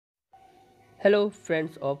Hello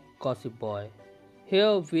friends of Gossip Boy.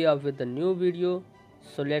 Here we are with a new video,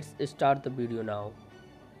 so let's start the video now.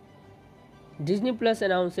 Disney Plus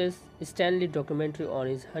announces Stanley documentary on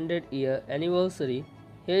his 100-year anniversary.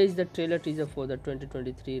 Here is the trailer teaser for the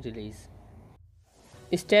 2023 release.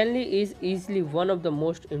 Stanley is easily one of the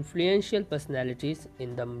most influential personalities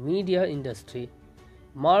in the media industry.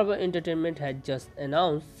 Marvel Entertainment had just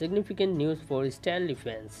announced significant news for Stanley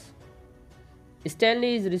fans.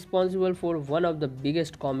 Stanley is responsible for one of the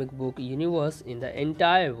biggest comic book universe in the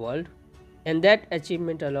entire world, and that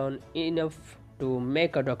achievement alone enough to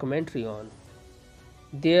make a documentary on.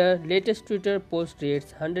 Their latest Twitter post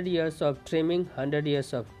reads 100 years of dreaming, 100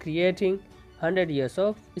 years of creating, 100 years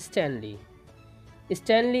of Stanley.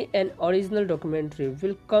 Stanley, an original documentary,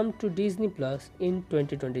 will come to Disney Plus in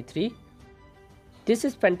 2023. This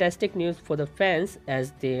is fantastic news for the fans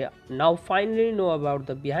as they now finally know about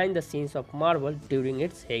the behind the scenes of Marvel during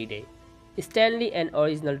its heyday. Stanley, an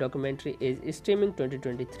original documentary, is streaming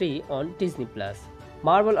 2023 on Disney Plus.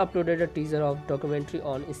 Marvel uploaded a teaser of documentary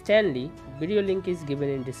on Stanley. Video link is given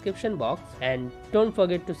in description box, and don't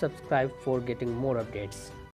forget to subscribe for getting more updates.